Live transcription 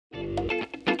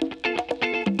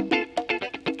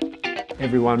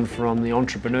everyone from the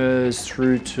entrepreneurs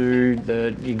through to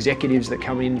the executives that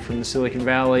come in from the Silicon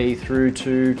Valley through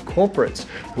to corporates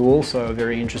who also are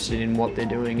very interested in what they're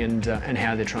doing and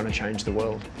how they're trying to change the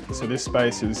world. So this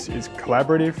space is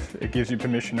collaborative. It gives you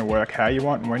permission to work how you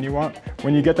want and when you want.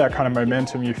 When you get that kind of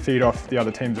momentum, you feed off the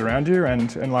other teams around you,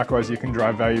 and likewise you can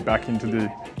drive value back into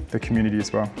the community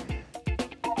as well.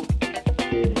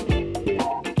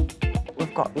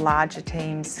 We've got larger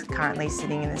teams currently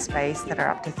sitting in the space that are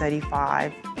up to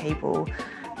 35 people,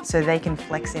 so they can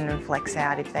flex in and flex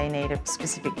out if they need a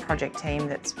specific project team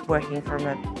that's working from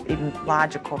an even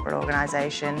larger corporate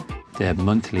organisation. The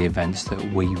monthly events that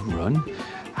we run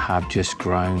have just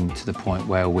grown to the point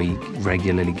where we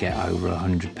regularly get over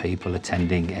 100 people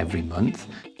attending every month.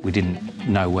 We didn't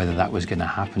know whether that was going to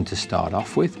happen to start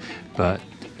off with, but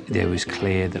it was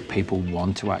clear that people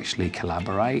want to actually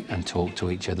collaborate and talk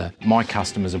to each other. My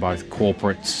customers are both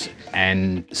corporates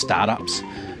and startups,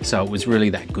 so it was really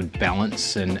that good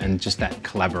balance and just that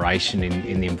collaboration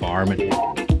in the environment.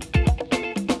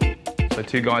 So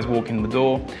 2 guys walk in the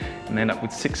door and they end up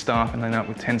with 6 staff, and they end up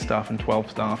with 10 staff and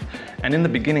 12 staff. And in the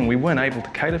beginning, we weren't able to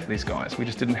cater for these guys. We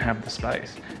just didn't have the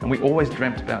space. And we always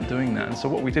dreamt about doing that. And so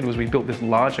what we did was we built this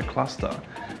larger cluster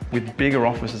with bigger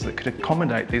offices that could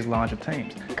accommodate these larger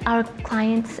teams. Our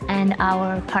clients and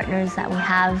our partners that we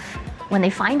have, when they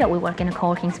find out we work in a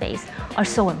co-working space, are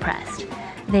so impressed.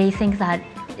 They think that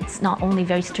it's not only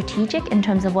very strategic in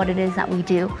terms of what it is that we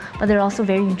do, but they're also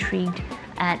very intrigued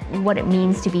at what it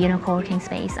means to be in a co-working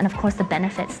space, and of course the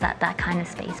benefits that that kind of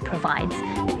space provides.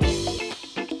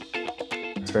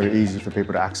 It's very easy for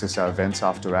people to access our events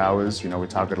after hours. You know, we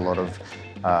target a lot of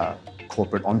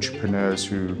corporate entrepreneurs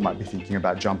who might be thinking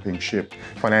about jumping ship.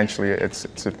 Financially, it's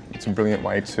a brilliant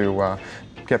way to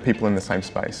get people in the same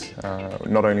space,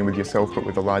 not only with yourself but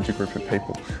with a larger group of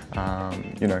people,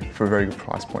 you know, for a very good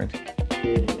price point.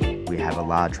 We have a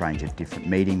large range of different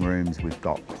meeting rooms. We've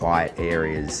got quiet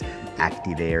areas,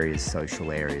 active areas,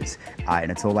 social areas,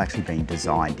 and it's all actually been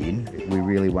designed in. We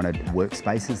really wanted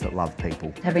workspaces that love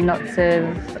people. Having lots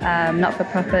of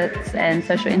not-for-profits and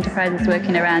social enterprises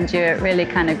working around you, it really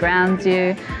kind of grounds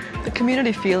you. The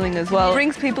community feeling as well. It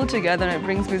brings people together and it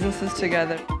brings businesses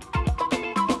together.